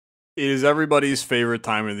It is everybody's favorite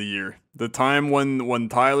time of the year. The time when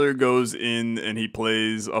Tyler goes in and he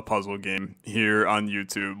plays a puzzle game here on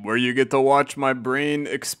YouTube, where you get to watch my brain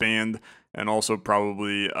expand and also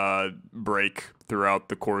probably break throughout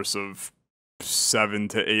the course of 7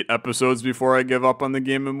 to 8 episodes before I give up on the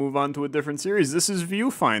game and move on to a different series. This is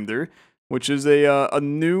Viewfinder, which is a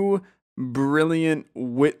new brilliant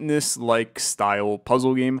Witness-like style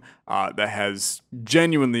puzzle game that has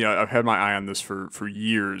genuinely, I've had my eye on this for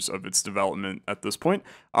years of its development at this point,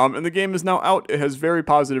 and the game is now out. It has very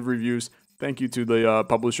positive reviews. Thank you to the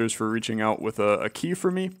publishers for reaching out with a key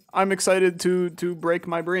for me. I'm excited to break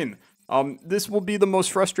my brain. This will be the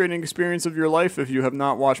most frustrating experience of your life if you have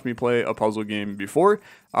not watched me play a puzzle game before,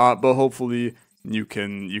 but hopefully you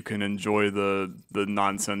can enjoy the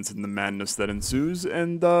nonsense and the madness that ensues,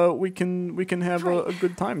 and we can have a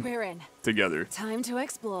good time together. Time to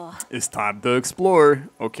explore. It's time to explore.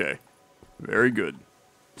 Okay, very good.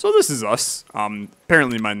 So this is us.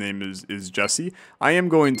 Apparently my name is Jesse. I am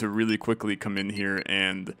going to really quickly come in here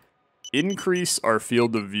and increase our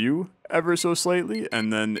field of view ever so slightly,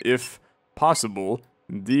 and then if possible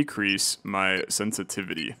decrease my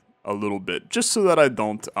sensitivity a little bit, just so that I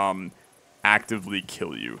don't actively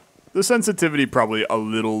kill you. The sensitivity probably a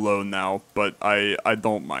little low now, but I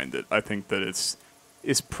don't mind it. I think that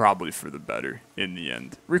it's probably for the better in the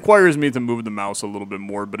end. Requires me to move the mouse a little bit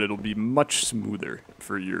more, but it'll be much smoother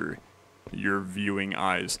for your viewing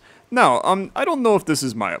eyes. Now, I don't know if this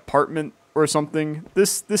is my apartment or something.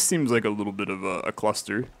 This seems like a little bit of a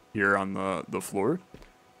cluster here on the floor.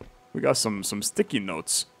 We got some sticky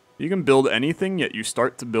notes. You can build anything, yet you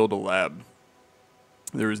start to build a lab.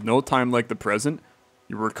 There is no time like the present.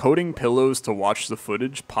 You were coating pillows to watch the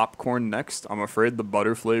footage. Popcorn next. I'm afraid the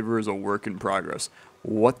butter flavor is a work in progress.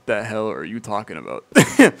 What the hell are you talking about?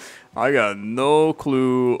 I got no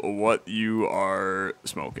clue what you are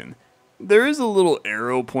smoking. There is a little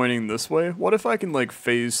arrow pointing this way. What if I can like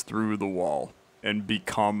phase through the wall and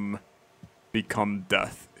become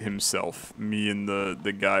death himself? Me and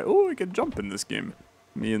the guy. Oh, I can jump in this game.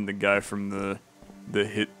 Me and the guy from the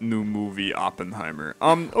hit new movie Oppenheimer.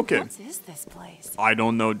 Okay. What is this place? I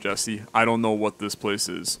don't know, Jesse. I don't know what this place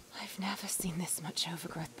is. I've never seen this much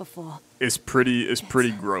overgrowth before. It's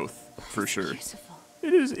pretty growth, for sure. Beautiful.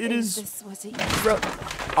 It is. Was it you?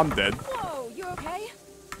 I'm dead. Whoa, you okay?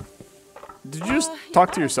 Did you just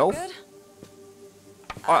talk to yourself?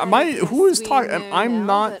 Good? Who is talking? I'm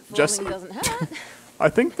not Jesse. Doesn't hurt. I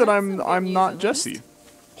think that I'm not Jesse.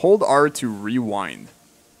 Hold R to rewind.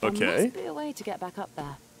 Okay. There must be a way to get back up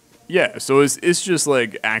there. Yeah, so it's just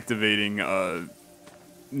like activating a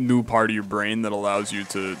new part of your brain that allows you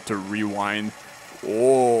to rewind.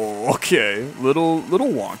 Oh, okay. Little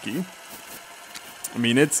wonky. I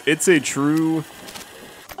mean, it's a true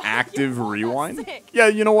active rewind. Sick. Yeah,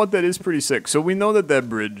 you know what? That is pretty sick. So we know that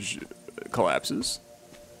bridge collapses.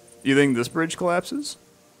 You think this bridge collapses?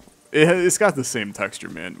 It's got the same texture,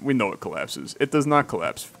 man. We know it collapses. It does not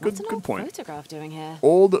collapse. Good point. What's an old photograph doing here?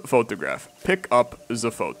 Old photograph. Pick up the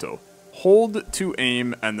photo. Hold to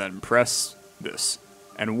aim and then press this.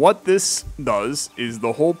 And what this does is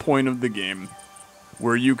the whole point of the game,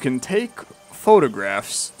 where you can take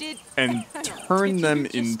photographs and turn them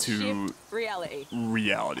into reality.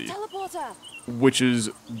 Teleporter. Which is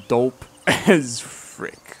dope as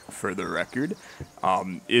frick, for the record.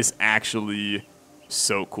 Is actually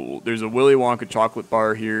so cool. There's a Willy Wonka chocolate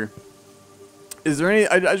bar here. Is there any...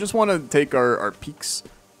 I just want to take our peeks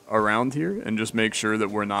around here and just make sure that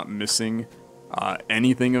we're not missing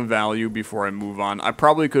anything of value before I move on. I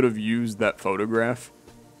probably could have used that photograph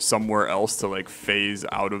somewhere else to like phase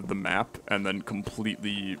out of the map and then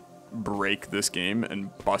completely break this game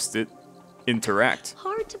and bust it. Interact.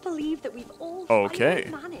 Hard to believe that we've all Okay.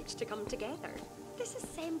 managed to come together. This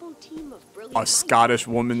assembled team of brilliant A Scottish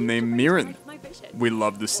woman named Mirren. We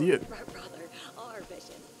love to see it. Rather, our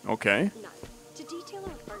vision. Okay. Now, to detail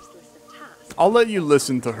our first list of tasks. I'll let you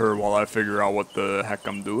listen to her while I figure out what the heck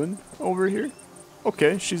I'm doing over here.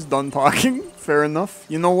 Okay, she's done talking. Fair enough.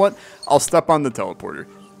 You know what? I'll step on the teleporter.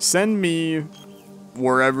 Send me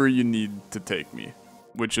wherever you need to take me,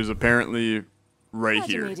 which is apparently right Glad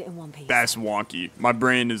you here. made it in one piece. That's wonky. My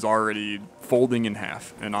brain is already folding in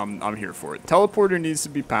half, and I'm here for it. Teleporter needs to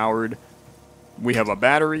be powered. We have a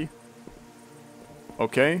battery.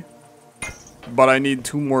 Okay. But I need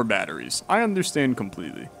 2 more batteries. I understand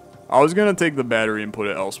completely. I was going to take the battery and put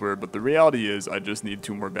it elsewhere, but the reality is I just need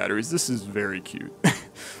 2 more batteries. This is very cute.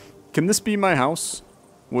 Can this be my house?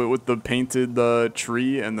 With the painted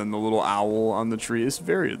tree and then the little owl on the tree. It's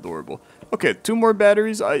very adorable. Okay, 2 more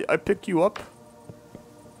batteries. I pick you up.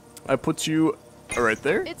 I put you right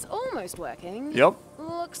there. It's almost working. Yep.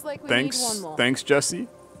 Looks like we Thanks, need one more. thanks, Jesse.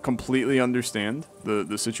 Completely understand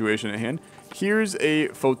the situation at hand. Here's a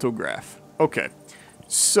photograph. Okay,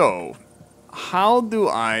 so how do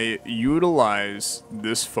I utilize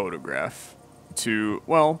this photograph to,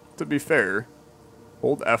 well, to be fair,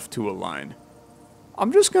 hold F to align.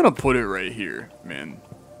 I'm just gonna put it right here, man,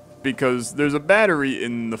 because there's a battery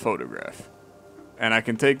in the photograph. And I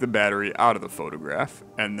can take the battery out of the photograph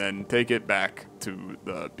and then take it back to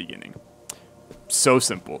the beginning. So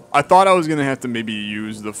simple. I thought I was going to have to maybe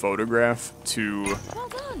use the photograph to Well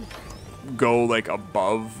done. go like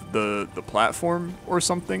above the platform or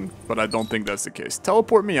something, but I don't think that's the case.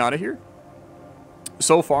 Teleport me out of here.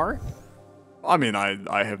 So far, I mean,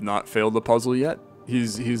 I have not failed a puzzle yet.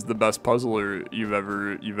 He's the best puzzler you've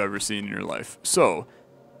ever seen in your life. So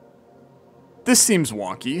this seems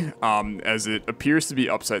wonky, as it appears to be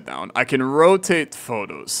upside down. I can rotate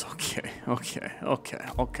photos. Okay.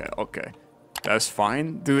 That's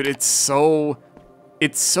fine. Dude, it's so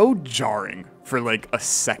jarring for like a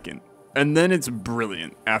second. And then it's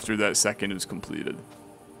brilliant after that second is completed.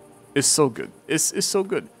 It's so good. It's so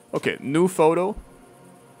good. Okay, new photo.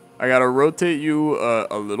 I gotta rotate you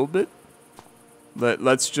a little bit.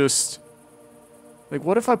 Let's just... Like,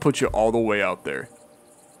 what if I put you all the way out there?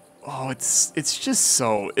 Oh, it's just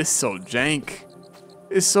so jank.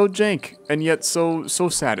 It's so jank, and yet so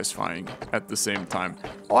satisfying at the same time.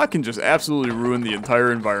 Oh, I can just absolutely ruin the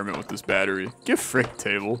entire environment with this battery. Get frick,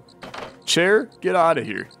 table. Chair, get out of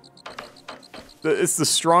here. It's the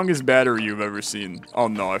strongest battery you've ever seen. Oh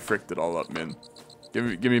no, I fricked it all up, man.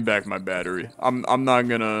 Give me back my battery. I'm not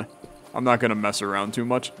gonna mess around too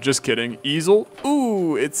much. Just kidding. Easel.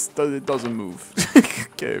 Ooh, it doesn't move.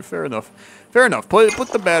 Okay, fair enough. Fair enough. Put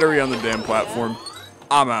the battery on the damn platform.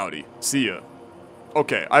 I'm outie. See ya.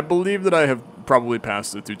 Okay, I believe that I have probably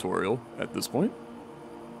passed the tutorial at this point.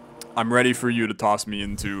 I'm ready for you to toss me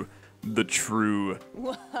into the true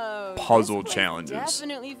Whoa, puzzle this place challenges.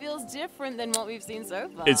 Definitely feels different than what we've seen so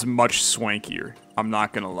far. It's much swankier. I'm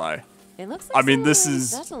not gonna lie. It looks like I mean, this someone really is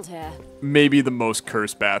settled here. maybe the most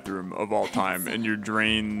cursed bathroom of all time, and your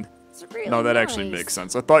drain... It's really No, that actually nice. makes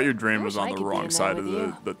sense. I thought your drain I was wish on I the could be wrong in there side of with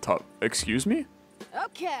you. the tub. Excuse me?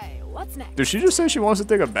 Okay, what's next? Did she just say she wants to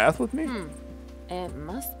take a bath with me? It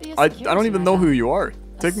must be a I don't even know who you. you are.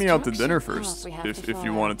 Take me out to dinner structured first, path we have if to you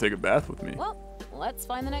follow. want to take a bath with me. Well, let's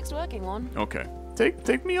find the next working one. Okay.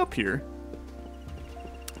 Take me up here.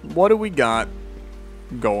 What do we got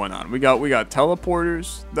going on? We got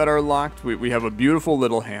teleporters that are locked. We have a beautiful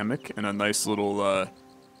little hammock and a nice little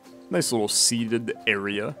seated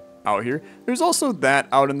area out here. There's also that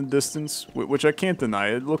out in the distance, which I can't deny.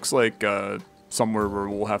 It looks like somewhere where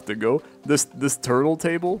we'll have to go. This turtle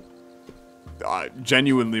table,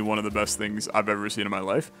 genuinely one of the best things I've ever seen in my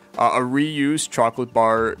life. A reused chocolate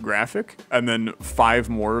bar graphic, and then 5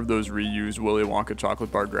 more of those reused Willy Wonka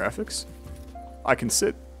chocolate bar graphics. I can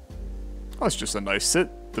sit. Oh, it's just a nice sit,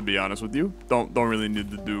 to be honest with you. Don't really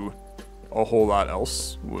need to do a whole lot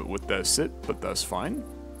else with that sit, but that's fine.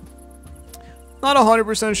 Not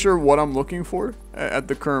 100% sure what I'm looking for at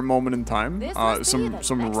the current moment in time. This must Some be the next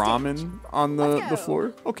ramen on the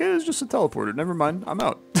floor. Okay, it's just a teleporter. Never mind. I'm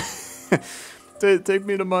out. Take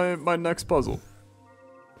me to my next puzzle.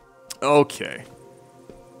 Okay.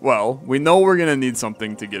 Well, we know we're gonna need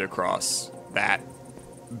something to get across that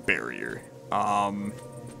barrier.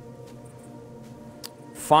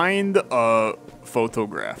 Find a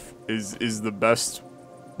photograph is the best.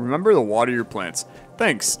 Remember to water your plants.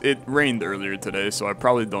 Thanks. It rained earlier today, so I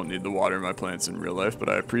probably don't need to water my plants in real life, but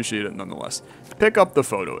I appreciate it nonetheless. Pick up the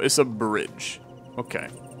photo. It's a bridge. Okay.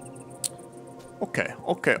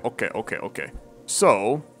 Okay.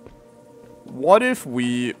 So, what if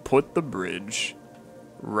we put the bridge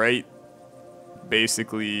right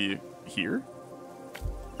basically here?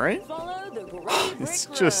 Right? Follow the great It's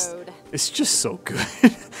brick just road. it's just so good.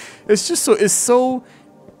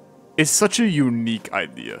 It's such a unique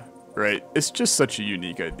idea, right? It's just such a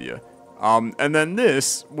unique idea. And then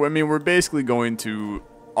this, I mean, we're basically going to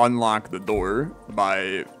unlock the door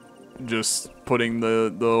by just putting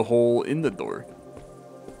the hole in the door.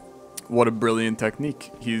 What a brilliant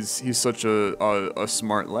technique. He's such a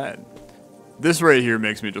smart lad. This right here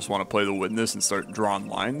makes me just want to play the witness and start drawing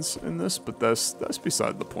lines in this, but that's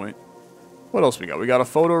beside the point. What else we got? We got a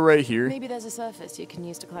photo right here. Maybe there's a surface you can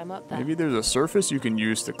use to climb up there. Maybe there's a surface you can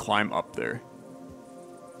use to climb up there.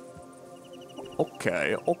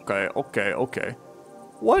 Okay.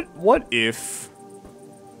 What if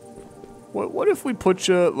we put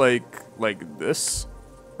you like this,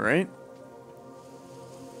 right?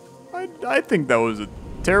 I think that was a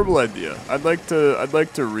terrible idea. I'd like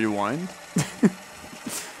to rewind.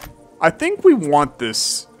 I think we want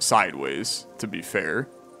this sideways, to be fair.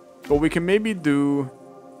 But we can maybe do...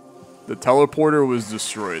 The teleporter was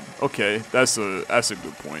destroyed. Okay, that's a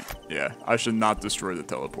good point. Yeah, I should not destroy the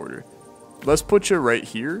teleporter. Let's put you right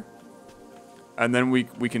here. And then we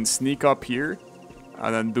can sneak up here.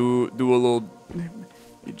 And then do a little...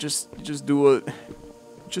 You just do a...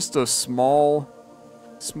 Just a small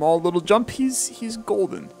little jump. He's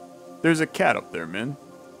golden. There's a cat up there, man.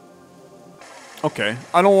 Okay,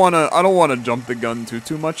 I don't wanna jump the gun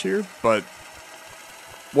too much here, but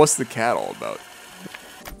what's the cat all about?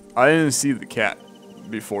 I didn't see the cat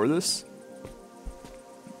before this,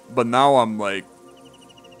 but now I'm like,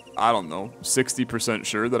 I don't know, 60%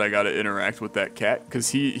 sure that I gotta interact with that cat, cause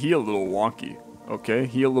he a little wonky. Okay,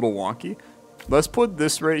 he a little wonky. Let's put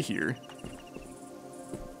this right here.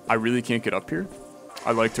 I really can't get up here.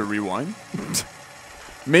 I'd like to rewind.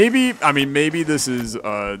 Maybe this is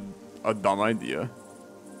a dumb idea.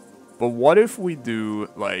 But what if we do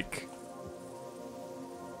like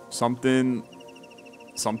something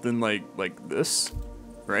like this,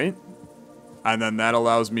 right? And then that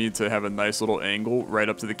allows me to have a nice little angle right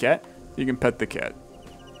up to the cat. You can pet the cat.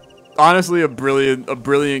 Honestly, a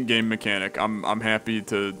brilliant game mechanic. I'm happy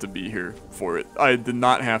to be here for it. I did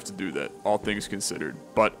not have to do that, all things considered,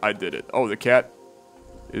 but I did it. Oh, the cat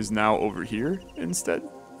is now over here instead.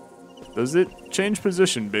 Does it change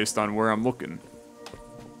position based on where I'm looking?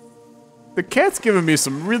 The cat's giving me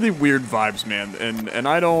some really weird vibes, man, and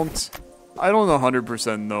I don't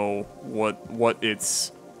 100% know what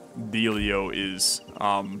its dealio is.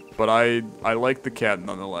 But I like the cat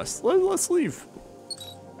nonetheless. Let's leave.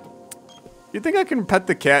 You think I can pet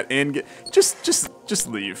the cat and get just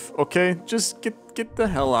leave, okay? Just get the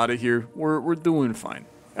hell out of here. We're doing fine.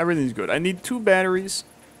 Everything's good. I need 2 batteries.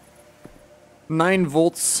 9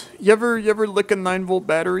 volts. You ever lick a 9-volt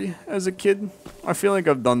battery as a kid? I feel like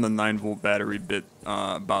I've done the 9-volt battery bit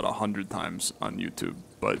about 100 times on YouTube,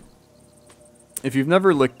 but if you've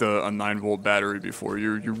never licked a 9-volt battery before,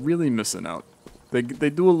 you're really missing out. They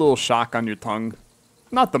do a little shock on your tongue.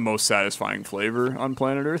 Not the most satisfying flavor on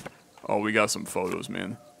planet Earth. Oh, we got some photos,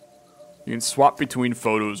 man. You can swap between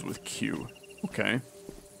photos with Q. Okay.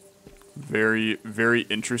 Very, very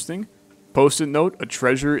interesting. Post-it note, a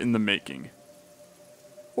treasure in the making.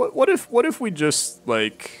 What if we just,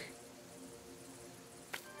 like...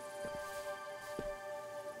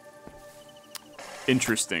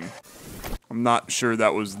 Interesting. I'm not sure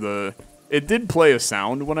that was the... It did play a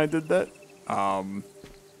sound when I did that.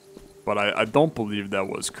 But I don't believe that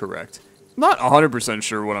was correct. Not 100%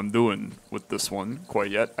 sure what I'm doing with this one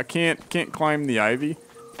quite yet. I can't climb the ivy.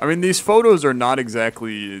 I mean, these photos are not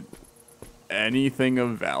exactly anything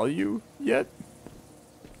of value yet.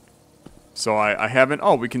 So I haven't...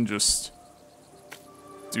 Oh, we can just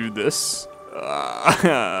do this.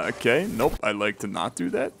 Okay, nope. I'd like to not do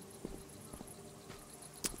that.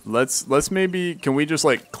 Let's maybe... Can we just,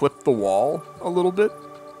 like, clip the wall a little bit?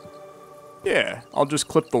 Yeah, I'll just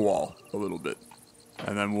clip the wall a little bit.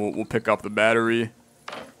 And then we'll pick up the battery.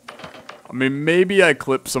 I mean, maybe I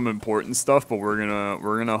clip some important stuff, but we're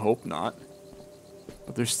gonna hope not.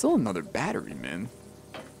 But there's still another battery, man.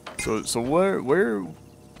 So where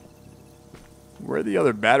the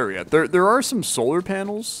other battery at? There are some solar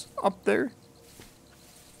panels up there.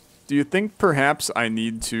 Do you think perhaps I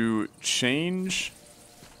need to change?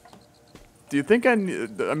 Do you think I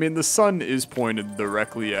mean, the sun is pointed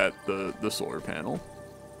directly at the solar panel.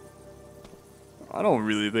 I don't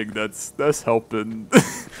really think that's helping. I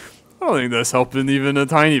don't think that's helping even a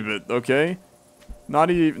tiny bit, okay?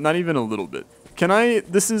 Not even a little bit. Can I...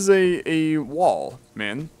 This is a wall,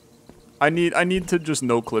 man. I need to just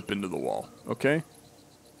no clip into the wall, okay?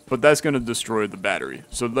 But that's going to destroy the battery.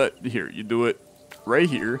 So here, you do it right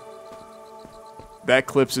here. That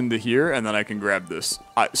clips into here, and then I can grab this.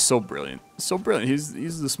 So brilliant. So brilliant.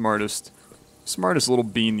 He's the smartest little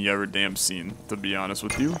bean you ever damn seen, to be honest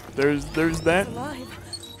with you. There's that. It's alive.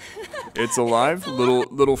 It's alive.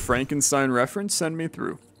 Little Frankenstein reference. Send me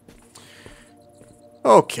through.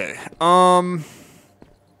 Okay. What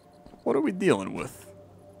are we dealing with?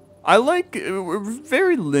 I like... We're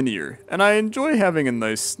very linear, and I enjoy having a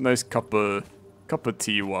nice cup of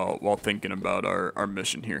tea while thinking about our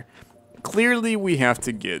mission here. Clearly, we have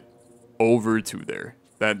to get over to there.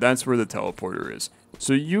 That's where the teleporter is.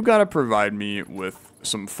 So you gotta provide me with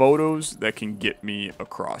some photos that can get me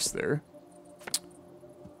across there.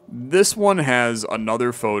 This one has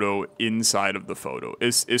another photo inside of the photo.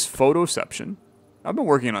 It's photoception. I've been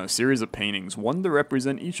working on a series of paintings, one to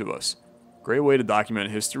represent each of us. Great way to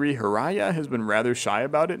document history. Haraya has been rather shy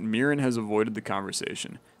about it, and Miran has avoided the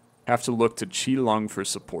conversation. Have to look to Qi Lung for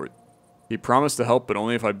support. He promised to help, but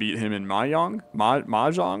only if I beat him in Mahjong.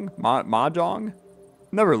 Mahjong?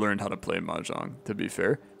 Never learned how to play Mahjong, to be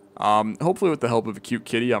fair. Hopefully with the help of a cute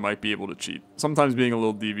kitty, I might be able to cheat. Sometimes being a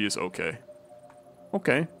little devious, okay.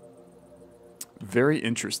 Okay. Very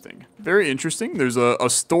interesting. Very interesting. There's a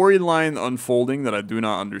storyline unfolding that I do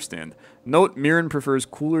not understand. Note, Mirren prefers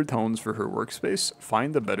cooler tones for her workspace.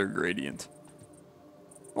 Find a better gradient.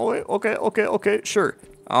 Oh, okay, sure.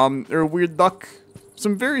 There's a weird duck.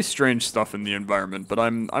 Some very strange stuff in the environment, but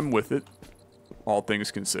I'm with it. All things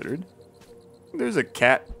considered. There's a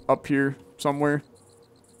cat up here somewhere.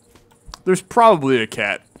 There's probably a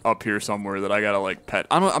cat up here somewhere that I gotta like pet.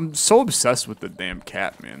 I'm so obsessed with the damn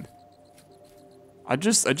cat, man. I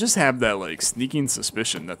just have that like sneaking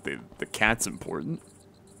suspicion that the cat's important.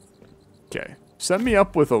 Okay, set me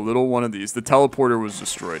up with a little one of these. The teleporter was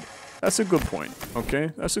destroyed. That's a good point. Okay,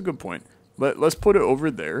 that's a good point. Let's put it over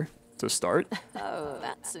there to start. Oh,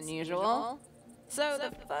 that's unusual. So the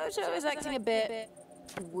photo is acting a bit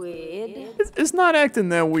weird. It's not acting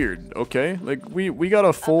that weird, okay? Like we got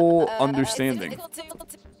a full understanding. Can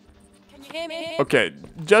you hear me? Okay,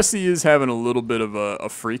 Jesse is having a little bit of a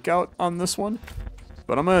freak out on this one,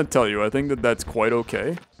 but I'm gonna tell you, I think that's quite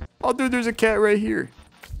okay. Oh, dude, there's a cat right here.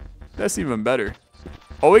 That's even better.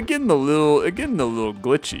 Oh, it getting a little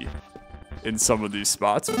glitchy in some of these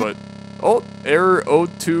spots, but oh, error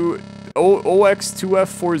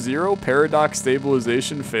OX2F40 paradox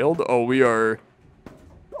stabilization failed. Oh,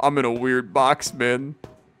 I'm in a weird box, man.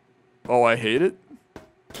 Oh, I hate it.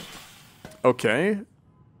 Okay.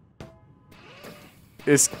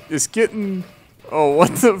 It's getting... Oh,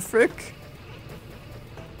 what the frick?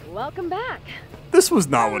 Welcome back. This was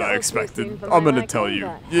not what I expected. I'm gonna tell you.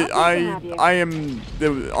 I am...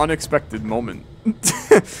 The unexpected moment.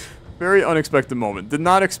 Very unexpected moment. Did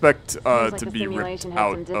not expect to be ripped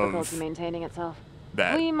out of maintaining itself.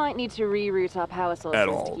 that We might need to reroute our power sources at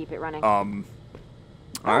all. to keep it running. Alright.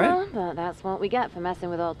 But that's what we get for messing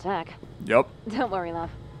with old tech. Yep. Don't worry, love.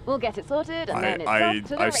 We'll get it sorted, and then it's off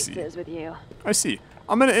to the races with you. I see.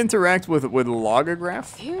 I'm gonna interact with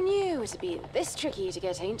logograph. Who knew it'd be this tricky to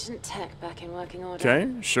get ancient tech back in working order?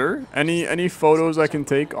 Okay, sure. Any photos I can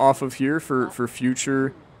take off of here for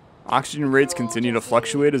future oxygen rates continue to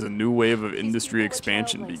fluctuate as a new wave of industry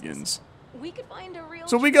expansion begins. We could find a real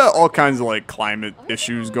So we got all kinds of like climate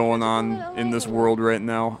issues going on in this world right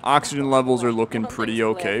now. Oxygen levels are looking pretty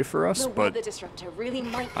okay for us, but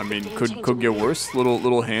I mean, could get worse.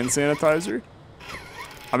 Little hand sanitizer.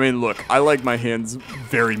 I mean, look, I like my hands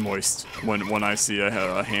very moist when I see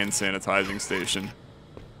a hand sanitizing station.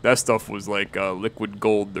 That stuff was like liquid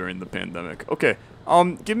gold during the pandemic. Okay,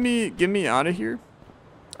 get me out of here.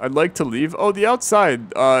 I'd like to leave. Oh, the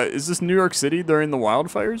outside. Is this New York City during the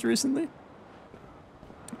wildfires recently?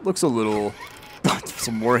 Looks a little...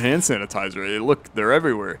 Some more hand sanitizer. Hey, look, they're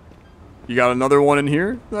everywhere. You got another one in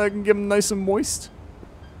here that I can get them nice and moist?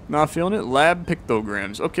 Not feeling it? Lab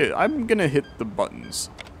pictograms. Okay, I'm gonna hit the buttons.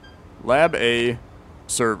 Lab A,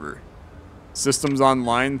 server. Systems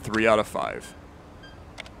online, 3 out of 5.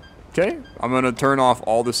 Okay, I'm gonna turn off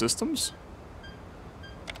all the systems.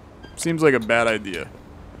 Seems like a bad idea.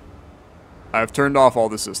 I've turned off all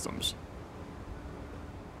the systems.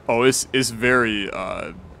 Oh, it's very,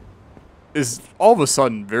 is all of a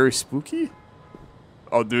sudden very spooky?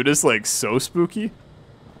 Oh, dude, it's like so spooky.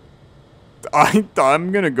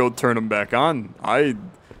 I'm gonna go turn them back on.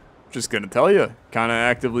 Just gonna tell you, kind of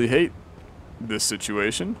actively hate this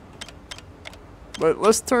situation. But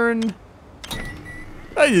let's turn...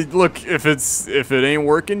 Hey, look, if it ain't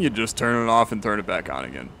working, you just turn it off and turn it back on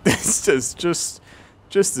again. It's just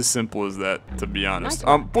as simple as that, to be honest.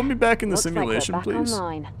 Put me back in the simulation, like please.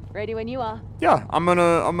 Online. Ready when you are. Yeah, I'm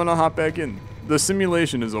gonna hop back in. The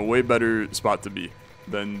simulation is a way better spot to be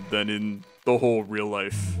than in the whole real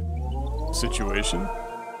life situation.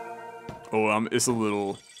 Oh, it's a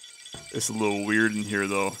little weird in here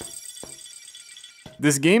though.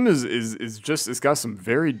 This game is just, it's got some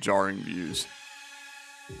very jarring views.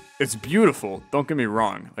 It's beautiful, don't get me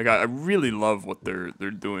wrong. Like I really love what they're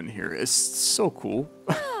doing here. It's so cool.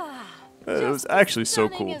 It was actually so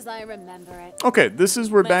cool. Okay, this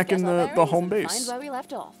is we're back in the home base. Where we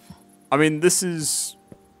left off. I mean, this is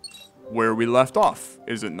where we left off,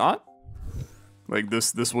 is it not? Like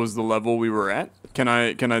this was the level we were at. Can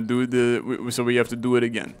I do the so we have to do it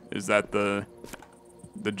again? Is that the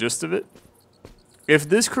gist of it? If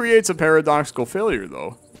this creates a paradoxical failure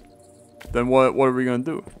though, then what are we gonna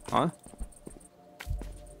do? Huh?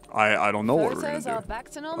 I don't know what we're gonna do.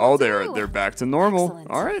 Back to normal Oh, they're back to normal.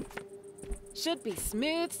 Excellent. All right. Should be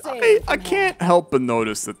smooth sailing. I can't help but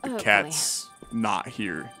notice that the cat's not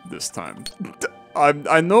here this time.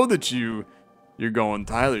 I know that you're going,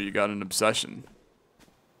 Tyler, you got an obsession.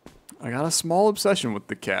 I got a small obsession with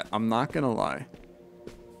the cat. I'm not gonna lie.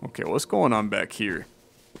 Okay, what's going on back here?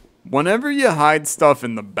 Whenever you hide stuff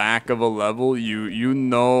in the back of a level, you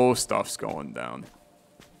know stuff's going down.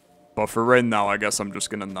 But for right now, I guess I'm just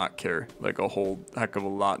gonna not care like a whole heck of a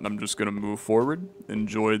lot, and I'm just gonna move forward,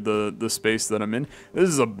 enjoy the space that I'm in. This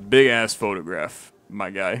is a big ass photograph, my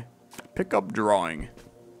guy. Pick up drawing.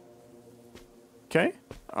 Okay.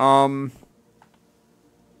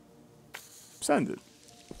 Send it.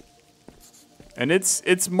 And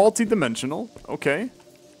it's multi-dimensional. Okay.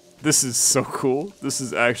 This is so cool. This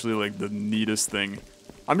is actually like the neatest thing.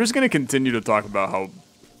 I'm just gonna continue to talk about how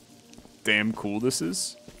damn cool this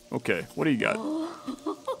is. Okay, what do you got?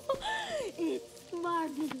 It's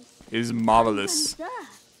marvelous. It's marvelous.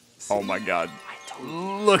 Oh my god.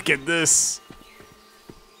 Look at this.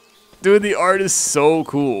 Dude, the art is so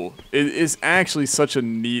cool. It is actually such a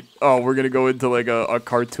neat... Oh, we're gonna go into like a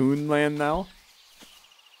cartoon land now?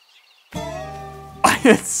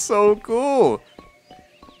 It's so cool.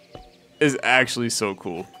 It's actually so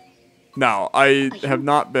cool. Now, I have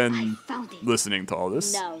not been listening to all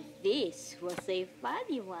this. Now this was a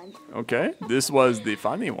funny one. Okay, this was the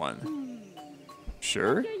funny one.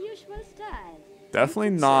 Sure. Your usual style.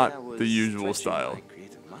 Definitely not the usual style.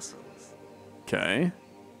 Okay.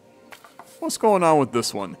 What's going on with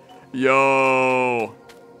this one? Yo,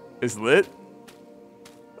 it's lit.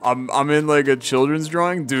 I'm in like a children's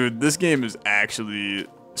drawing. Dude, this game is actually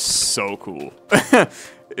so cool.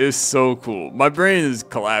 It's so cool. My brain is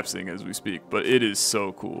collapsing as we speak, but it is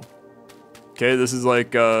so cool. Okay, this is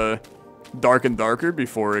like Dark and Darker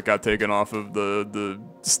before it got taken off of the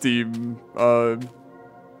Steam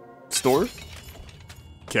store.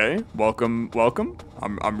 Okay, welcome.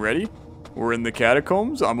 I'm ready. We're in the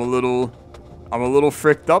catacombs. I'm a little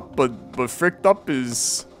fricked up, but fricked up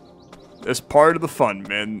is part of the fun,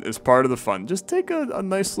 man. It's part of the fun. Just take a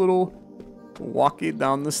nice little walkie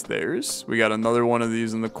down the stairs. We got another one of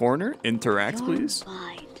these in the corner. Interact, please. Your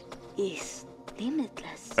mind is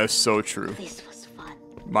limitless. That's so true. This was fun.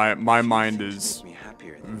 My mind is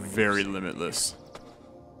very limitless.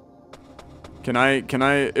 Can I,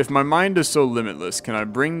 if my mind is so limitless, can I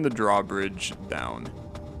bring the drawbridge down?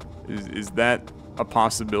 Is that a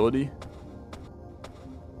possibility?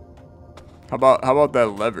 How about that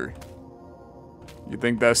lever? You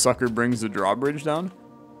think that sucker brings the drawbridge down?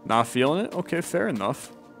 Not feeling it? Okay, fair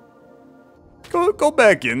enough. Go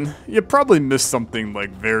back in. You probably missed something like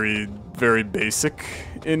very, very basic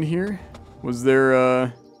in here. Was there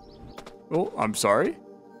oh, I'm sorry.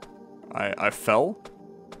 I fell.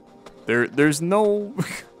 There's no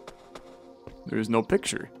there's no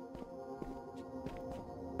picture.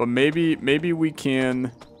 But maybe we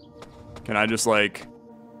can I just like,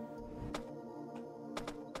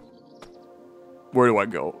 where do I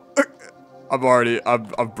go?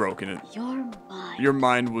 I've broken it. Your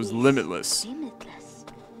mind was limitless.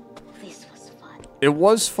 This was fun. It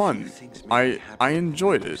was fun. I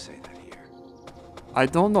enjoyed it. I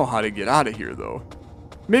don't know how to get out of here though.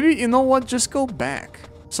 Maybe, you know what? Just go back.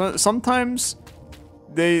 So sometimes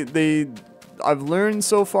I've learned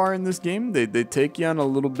so far in this game, they take you on a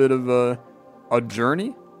little bit of a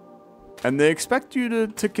journey, and they expect you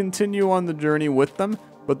to continue on the journey with them.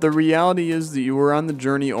 But the reality is that you were on the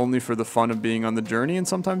journey only for the fun of being on the journey, and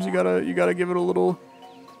sometimes you gotta give it a little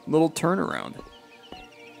turnaround.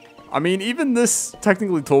 I mean, even this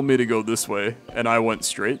technically told me to go this way, and I went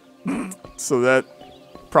straight. So that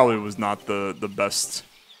probably was not the best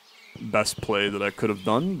play that I could have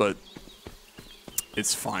done, but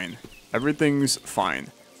it's fine. Everything's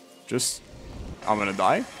fine. Just, I'm gonna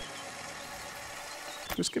die.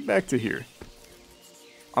 Just get back to here.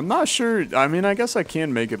 I'm not sure. I mean, I guess I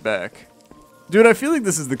can make it back. Dude, I feel like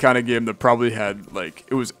this is the kind of game that probably had, like,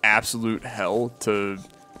 it was absolute hell to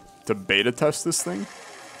beta test this thing.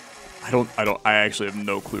 I actually have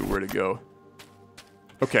no clue where to go.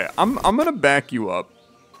 Okay, I'm gonna back you up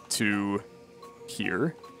to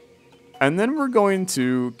here. And then we're going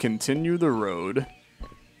to continue the road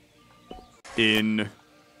in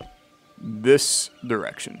this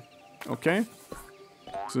direction. Okay?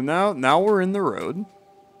 So now we're in the road.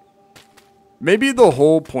 Maybe the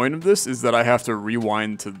whole point of this is that I have to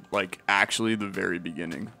rewind to, like, actually the very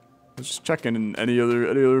beginning. Let's just check in any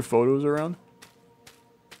other photos around.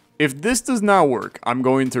 If this does not work, I'm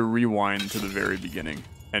going to rewind to the very beginning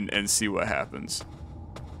and see what happens.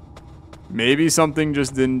 Maybe something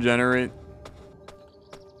just didn't generate.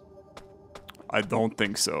 I don't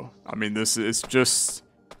think so. I mean, this is just...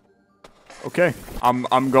 Okay, I'm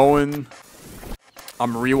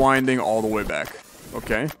rewinding all the way back.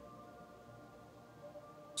 Okay.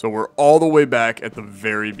 So we're all the way back at the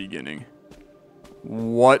very beginning.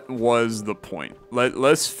 What was the point?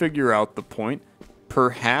 Let's figure out the point.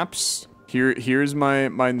 Perhaps, here's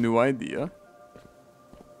my new idea.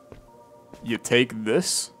 You take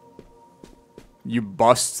this, you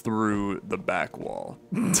bust through the back wall.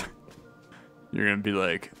 You're gonna be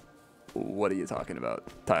like, what are you talking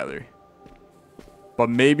about, Tyler? But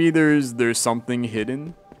maybe there's something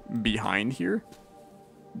hidden behind here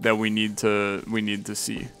that we need to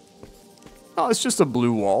see. Oh, it's just a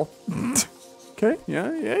blue wall. Okay,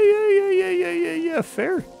 yeah,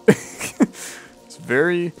 fair. It's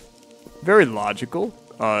very, very logical.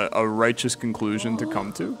 A righteous conclusion to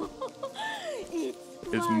come to.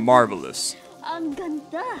 It's marvelous.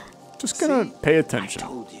 Just gonna pay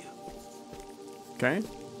attention. Okay,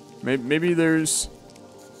 maybe there's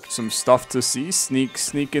some stuff to see.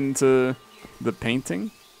 Sneak into the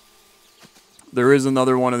painting. There is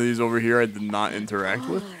another one of these over here I did not interact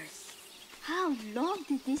with. How long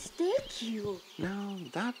did this take you? Now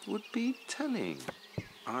that would be telling.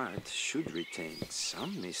 Art should retain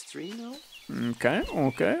some mystery, no?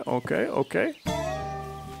 Okay.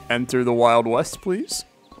 Enter the Wild West, please.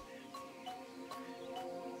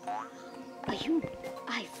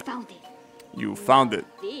 I found it. You found it.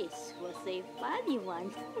 This was a funny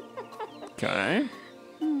one. Okay.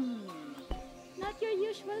 Not your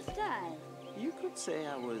usual style. You could say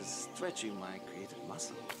I was stretching my creative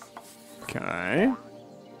muscles. Okay.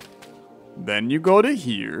 Then you go to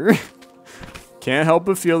here. Can't help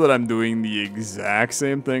but feel that I'm doing the exact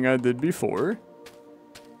same thing I did before.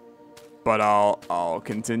 But I'll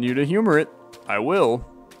continue to humor it. I will.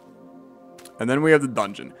 And then we have the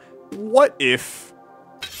dungeon. What if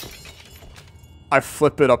I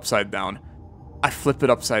flip it upside down? I flip it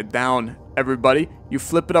upside down, everybody. You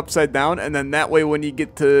flip it upside down, and then that way when you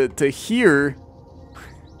get to here,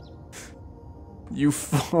 you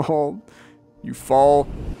fall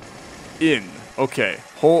in. Okay,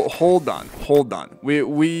 hold on.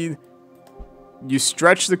 You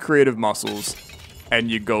stretch the creative muscles, and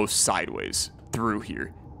you go sideways through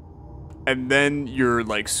here, and then you're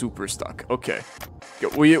like super stuck. Okay,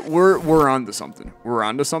 we're onto something. We're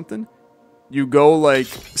onto something. You go like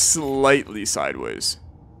slightly sideways,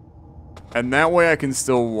 and that way I can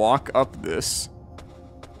still walk up this,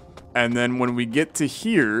 and then when we get to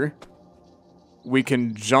here, we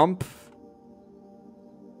can jump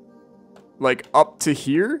like up to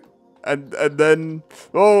here, and then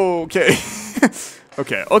okay.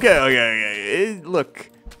 okay. Look,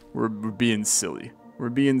 we're being silly.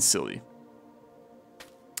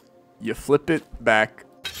 You flip it back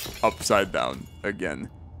upside down again.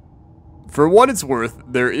 For what it's worth,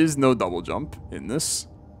 there is no double jump in this,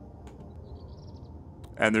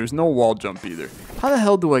 and there's no wall jump either. How the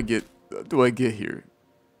hell do I get here?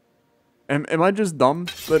 Am I just dumb?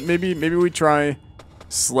 But maybe we try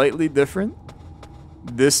slightly different.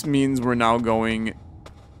 This means we're now going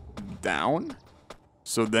down.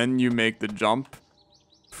 So then you make the jump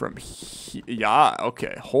from here. Yeah,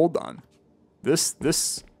 okay, hold on. This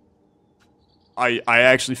I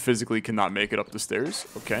actually physically cannot make it up the stairs.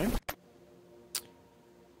 Okay.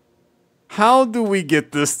 How do we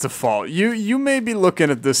get this to fall? You may be looking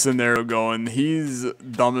at this scenario going, he's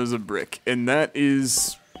dumb as a brick, and that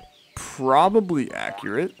is probably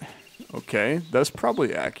accurate. Okay, that's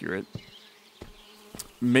probably accurate.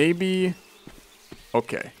 Maybe.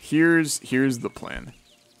 Okay, here's the plan.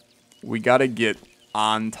 We gotta get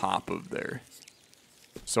on top of there.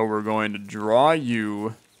 So we're going to draw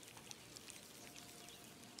you.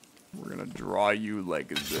 We're gonna draw you like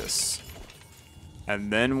this.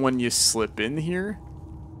 And then when you slip in here,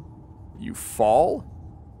 you fall.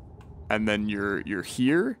 And then you're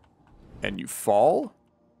here, and you fall.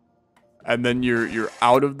 And then you're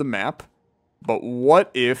out of the map. But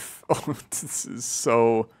what if... Oh, this is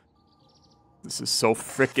so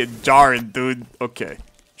freaking jarring, dude. Okay,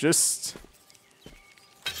 just...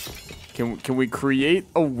 Can we create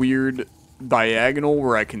a weird diagonal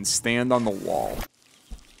where I can stand on the wall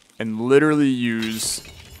and literally use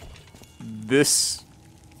this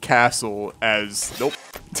castle as... Nope.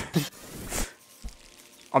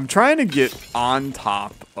 I'm trying to get on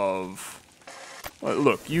top of...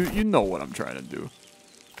 Look, you know what I'm trying to do.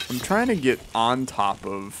 I'm trying to get on top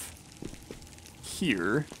of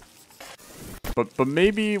here. But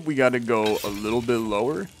maybe we gotta go a little bit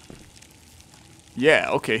lower.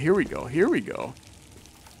 Yeah, okay, here we go.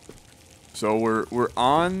 So we're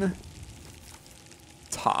on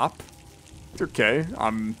top. Okay,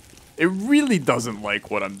 it really doesn't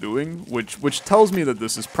like what I'm doing, which tells me that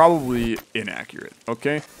this is probably inaccurate,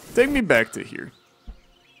 okay? Take me back to here.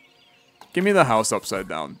 Give me the house upside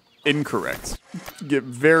down. Incorrect. Get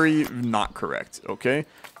very not correct, okay?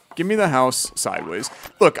 Give me the house sideways.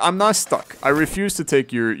 Look, I'm not stuck. I refuse to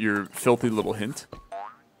take your filthy little hint.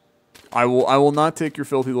 I will not take your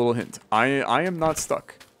filthy little hint. I am not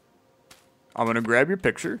stuck. I'm going to grab your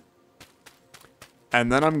picture.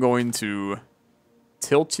 And then I'm going to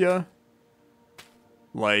tilt you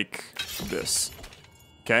like this.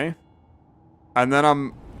 Okay? And then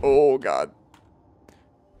I'm... Oh, God.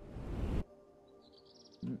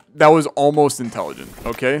 That was almost intelligent,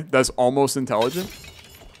 okay? That's almost intelligent.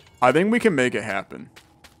 I think we can make it happen.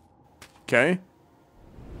 Okay?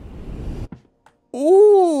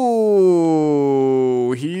 Ooh,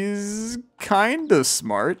 he's kinda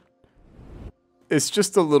smart. It's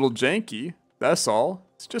just a little janky. That's all.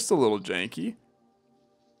 It's just a little janky.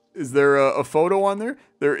 Is there a photo on there?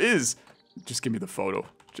 There is. Just give me the photo.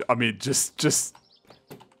 I mean, just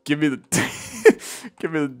give me the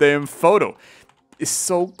give me the damn photo. It's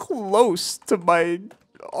so close to my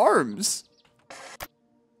arms.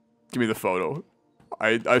 Give me the photo.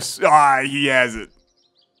 He has it.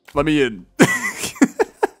 Let me in.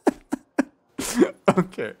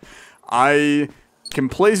 Okay. I can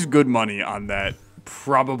place good money on that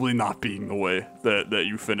probably not being the way that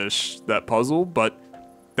you finish that puzzle, but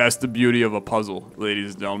that's the beauty of a puzzle,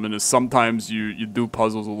 ladies and gentlemen, is sometimes you do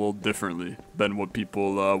puzzles a little differently than what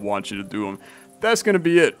people want you to do them. That's going to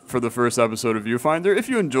be it for the first episode of Viewfinder. If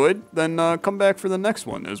you enjoyed, then come back for the next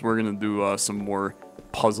one, as we're going to do some more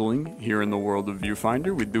puzzling here in the world of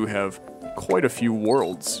Viewfinder. We do have quite a few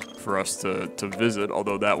worlds for us to visit,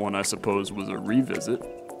 although that one, I suppose, was a revisit.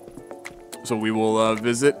 So we will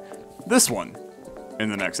visit this one in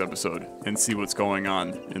the next episode and see what's going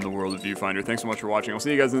on in the world of Viewfinder. Thanks so much for watching. I'll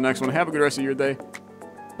see you guys in the next one. Have a good rest of your day.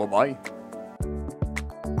 Bye-bye.